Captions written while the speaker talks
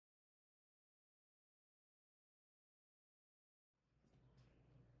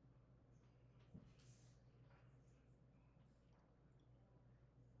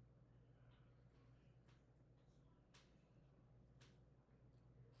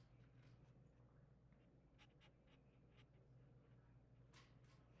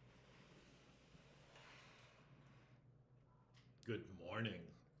Good morning.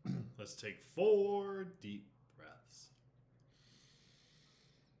 Let's take 4 deep breaths.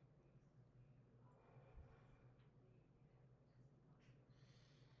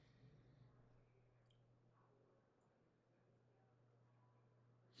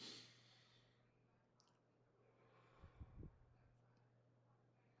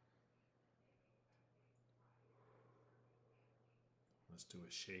 Let's do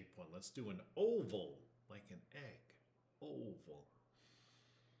a shape one. Let's do an oval, like an egg. Oval.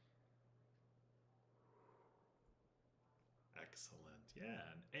 Excellent. Yeah,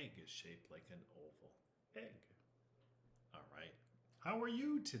 an egg is shaped like an oval. Egg. All right. How are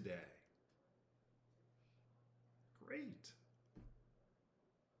you today? Great.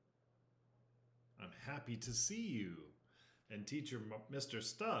 I'm happy to see you. And teacher Mr.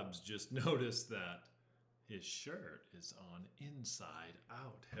 Stubbs just noticed that his shirt is on inside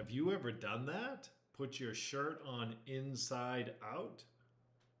out. Have you ever done that? Put your shirt on inside out?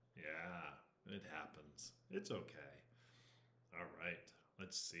 Yeah, it happens. It's okay. All right,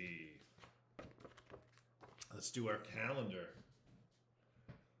 let's see. Let's do our calendar.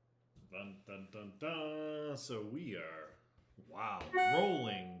 Dun, dun, dun, dun. So we are, wow,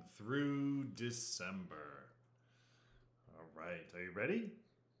 rolling through December. All right, are you ready?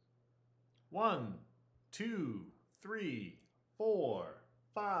 1, 2, 3, 4,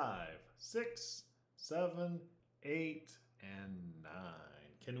 5, 6, 7, 8, and 9.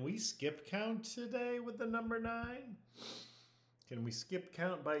 Can we skip count today with the number 9? Can we skip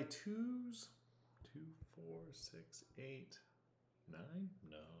count by twos? 2, 4, 6, 8, 9?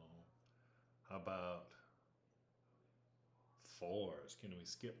 No. How about fours? Can we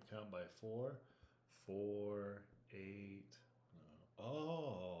skip count by 4? 4, 8. No.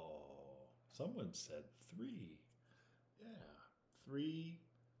 Oh, someone said 3. Yeah. 3,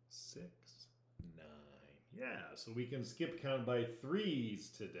 6, 9. Yeah, so we can skip count by threes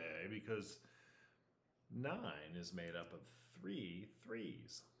today because 9 is made up of 3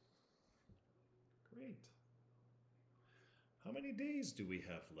 threes. Great. How many days do we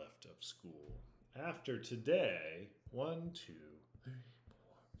have left of school? After today, 1, 2, 3,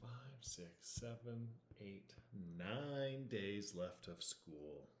 4, 5, 6, 7, 8, 9 days left of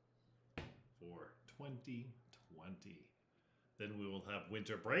school for 2020. Then we will have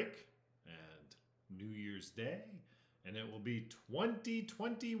winter break and New Year's Day, and it will be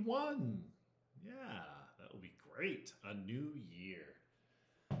 2021. Yeah, that will be great. A new year.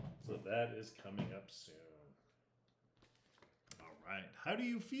 So that is coming up soon. All right. How do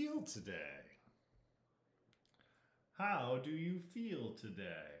you feel today? How do you feel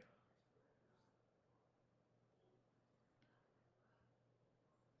today?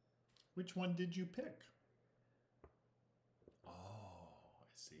 Which one did you pick? Oh, I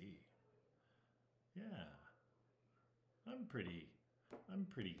see. Yeah. I'm pretty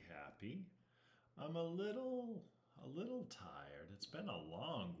happy. I'm a little tired. It's been a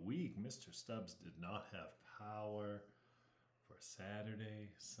long week. Mr. Stubbs did not have power for Saturday,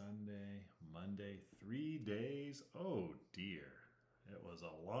 Sunday, Monday, 3 days. Oh dear. It was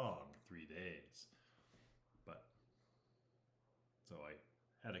a long 3 days. But so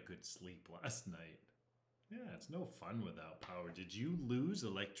I had a good sleep last night. Yeah, it's no fun without power. Did you lose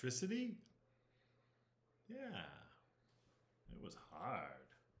electricity? Yeah. It was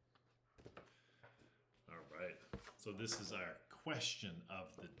hard. All right. So this is our question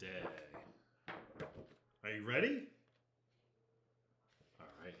of the day. Are you ready?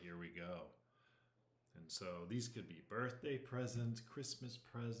 All right, here we go. And so these could be birthday presents, Christmas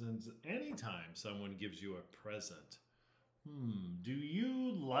presents, anytime someone gives you a present. Do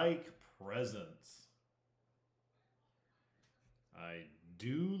you like presents? I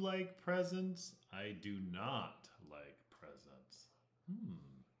do like presents. I do not like presents.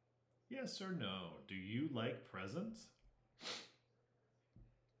 Yes or no? Do you like presents?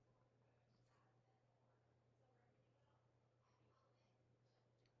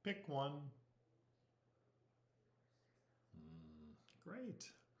 Pick one.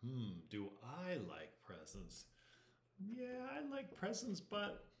 Great. Do I like presents? Yeah, I like presents,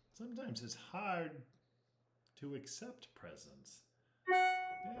 but sometimes it's hard to accept presents.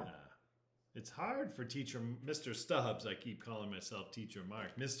 Yeah. It's hard for teacher Mr. Stubbs, I keep calling myself teacher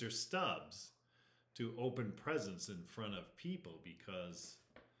Mark, Mr. Stubbs, to open presents in front of people because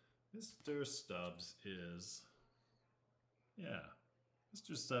Mr. Stubbs is, yeah,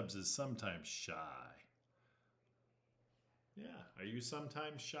 Mr. Stubbs is sometimes shy. Yeah, are you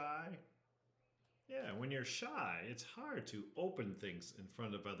sometimes shy? Yeah, when you're shy, it's hard to open things in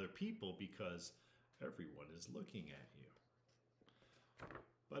front of other people because everyone is looking at you.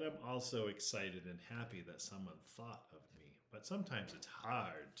 But I'm also excited and happy that someone thought of me but sometimes it's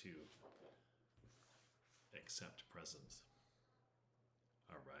hard to accept presents.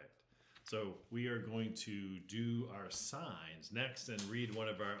 All right. So we are going to do our signs next and read one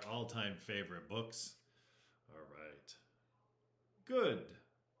of our all-time favorite books. All right. Good.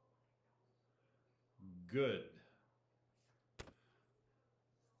 Good.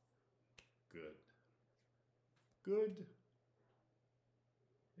 Good. Good.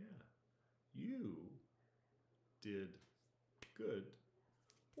 Yeah. You did good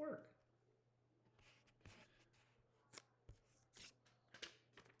work.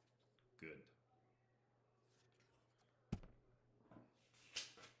 Good.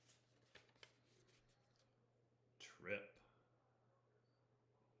 Trip.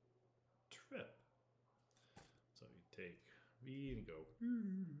 Trip. So you take V and go.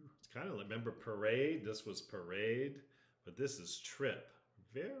 It's kind of like, remember parade? This was parade, but this is trip.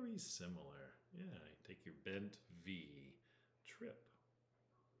 Very similar. Yeah, you take your bent V. Trip.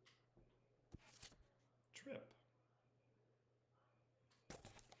 Trip.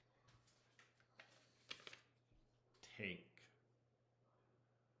 Take.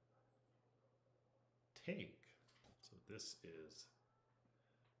 Take. So this is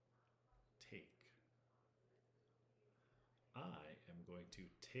take. I am going to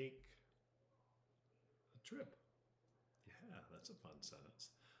take a trip. Yeah, that's a fun sentence.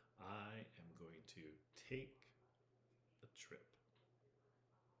 I am going to take a trip.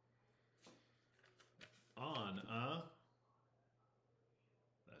 On a,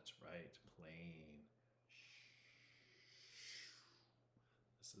 that's right, plane.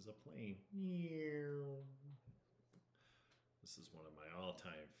 This is a plane. This is one of my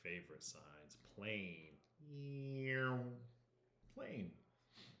all-time favorite signs. Plane. Plane.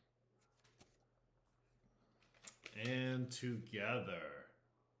 And together.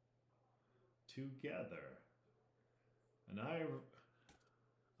 Together. And I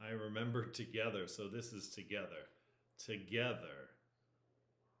remember together, so this is together. Together.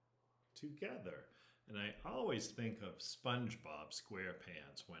 Together. And I always think of SpongeBob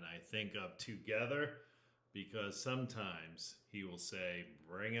SquarePants when I think of together, because sometimes he will say,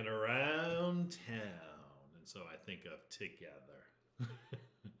 bring it around town. And so I think of together.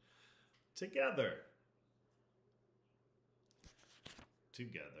 Together.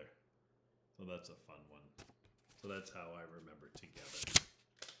 Together. So that's a fun one. So that's how I remember together.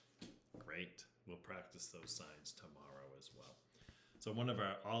 Great. We'll practice those signs tomorrow as well. So one of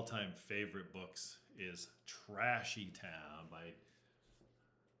our all-time favorite books is Trashy Town by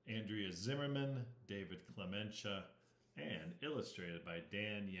Andrea Zimmerman, David Clemencia, and illustrated by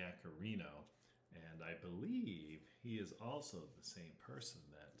Dan Yaccarino. And I believe he is also the same person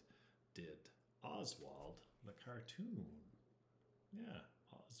that did Oswald, the cartoon. Yeah,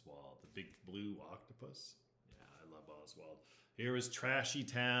 Oswald, the big blue octopus. Yeah, I love Oswald. Here is Trashy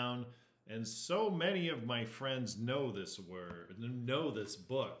Town, and so many of my friends know this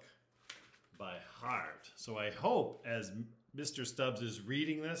book by heart. So I hope as Mr. Stubbs is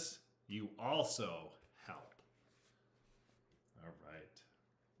reading this, you also help. All right.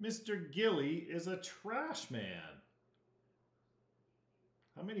 Mr. Gilly is a trash man.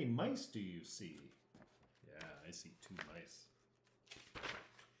 How many mice do you see? Yeah, I see 2 mice.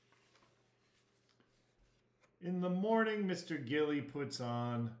 In the morning, Mr. Gilly puts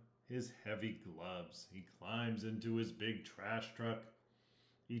on his heavy gloves. He climbs into his big trash truck.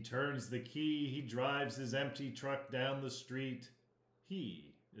 He turns the key. He drives his empty truck down the street.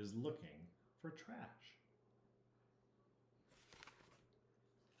 He is looking for trash.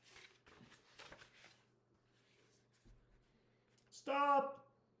 Stop!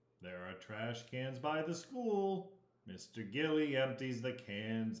 There are trash cans by the school. Mr. Gilly empties the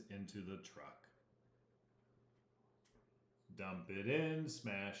cans into the truck. Dump it in,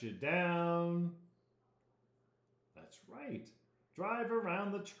 smash it down. That's right. Drive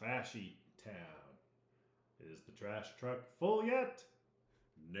around the trashy town. Is the trash truck full yet?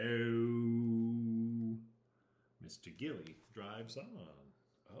 No. Mr. Gilly drives on.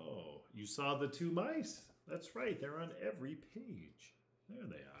 Oh, you saw the 2 mice? That's right, they're on every page. There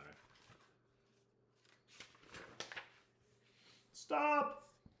they are. Stop!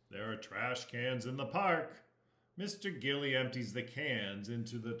 There are trash cans in the park. Mr. Gilly empties the cans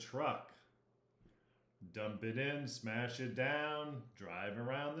into the truck. Dump it in, smash it down, drive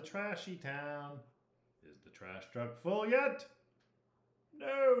around the trashy town. Is the trash truck full yet?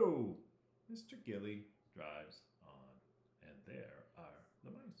 No! Mr. Gilly drives on, and there are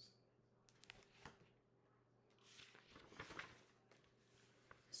the mice.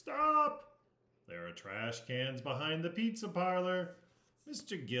 Stop! There are trash cans behind the pizza parlor.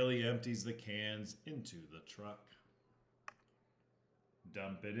 Mr. Gilly empties the cans into the truck.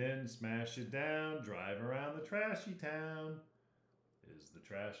 Dump it in, smash it down, drive around the trashy town. Is the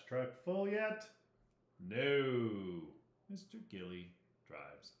trash truck full yet? No. Mr. Gilly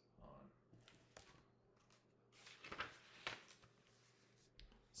drives on.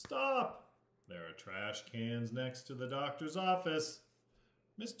 Stop! There are trash cans next to the doctor's office.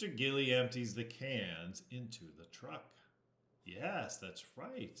 Mr. Gilly empties the cans into the truck. Yes, that's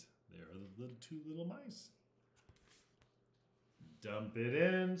right. There are the two little mice. Dump it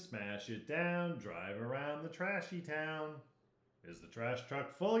in, smash it down, drive around the trashy town. Is the trash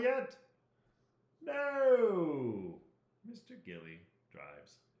truck full yet? No! Mr. Gilly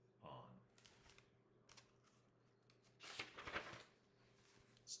drives on.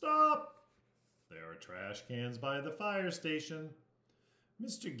 Stop! There are trash cans by the fire station.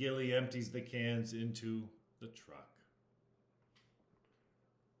 Mr. Gilly empties the cans into the truck.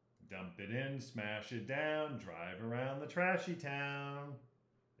 Dump it in, smash it down, drive around the trashy town.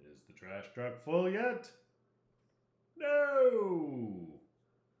 Is the trash truck full yet? No!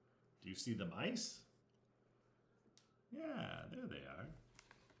 Do you see the mice? Yeah, there they are.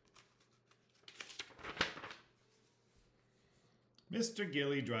 Mr.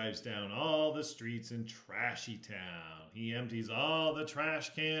 Gilly drives down all the streets in Trashy Town. He empties all the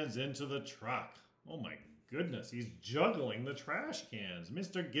trash cans into the truck. Oh my goodness, he's juggling the trash cans.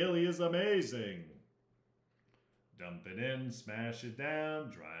 Mr. Gilly is amazing. Dump it in, smash it down,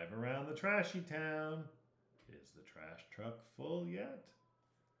 drive around the trashy town. Is the trash truck full yet?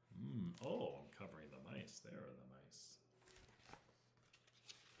 Oh, I'm covering the mice. There are the mice.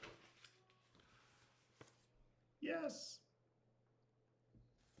 Yes.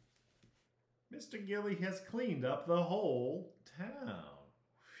 Mr. Gilly has cleaned up the whole town.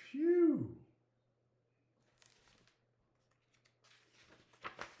 Phew.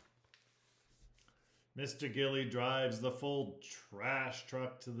 Mr. Gilly drives the full trash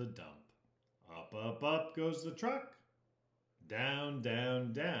truck to the dump. Up, up, up goes the truck. Down,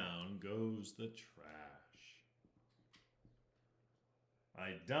 down, down goes the trash.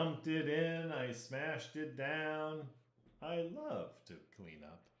 I dumped it in, I smashed it down. I love to clean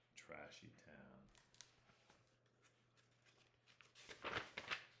up Trashy Town.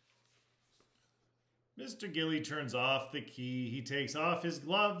 Mr. Gilly turns off the key. He takes off his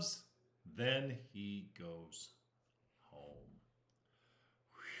gloves. Then he goes home.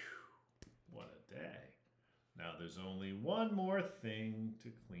 Whew, what a day. Now there's only one more thing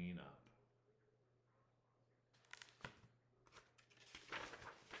to clean up.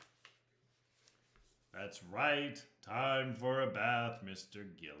 That's right. Time for a bath, Mr.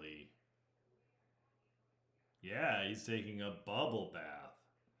 Gilly. Yeah, he's taking a bubble bath.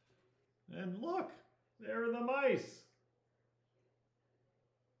 And look, there are the mice.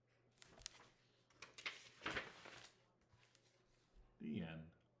 The end.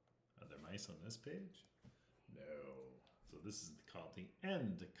 Are there mice on this page? No. So this is called the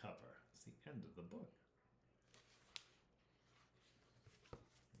end cover. It's the end of the book.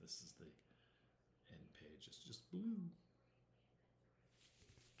 This is the end page. It's just blue.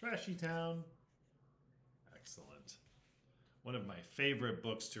 Trashy Town. Excellent. One of my favorite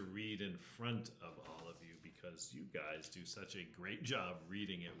books to read in front of all of you because you guys do such a great job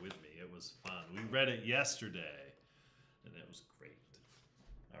reading it with me. It was fun. We read it yesterday and it was great.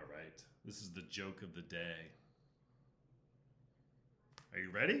 All right, this is the joke of the day. Are you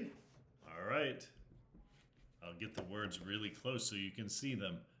ready? All right. I'll get the words really close so you can see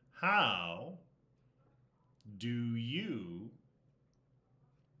them. How do you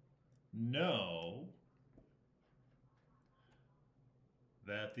know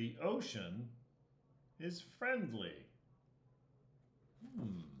that the ocean is friendly?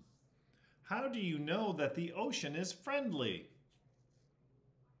 How do you know that the ocean is friendly?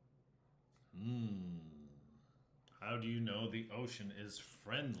 How do you know the ocean is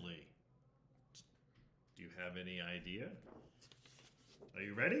friendly? Do you have any idea? Are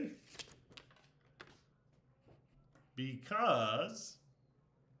you ready? Because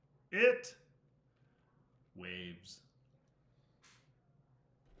it waves.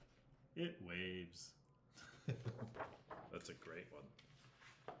 It waves. That's a great one.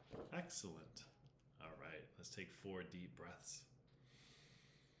 Excellent. All right, let's take 4 deep breaths.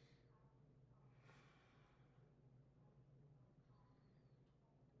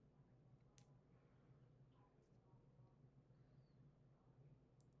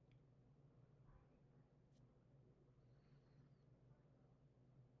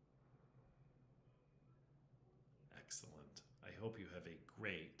 Excellent. I hope you have a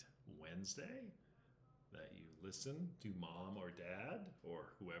great Wednesday, that you listen to mom or dad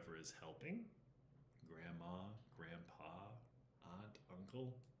or whoever is helping, grandma, grandpa, aunt,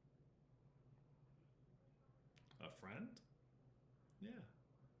 uncle? A friend? Yeah.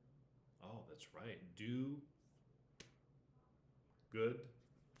 Oh, that's right. Do good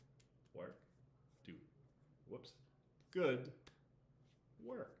work. Do, whoops, good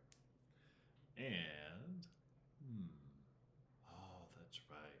work. And, oh, that's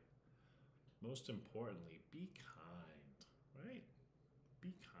right. Most importantly, be kind, right?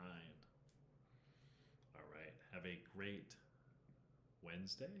 Be kind. All right. Have a great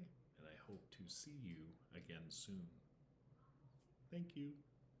Wednesday, and I hope to see you again soon. Thank you.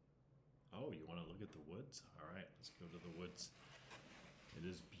 Oh, you want to look at the woods? All right, let's go to the woods. It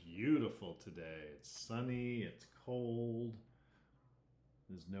is beautiful today. It's sunny, it's cold,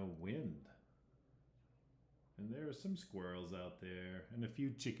 there's no wind. And there are some squirrels out there and a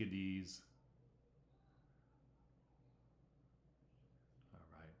few chickadees. All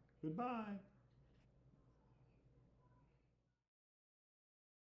right, goodbye.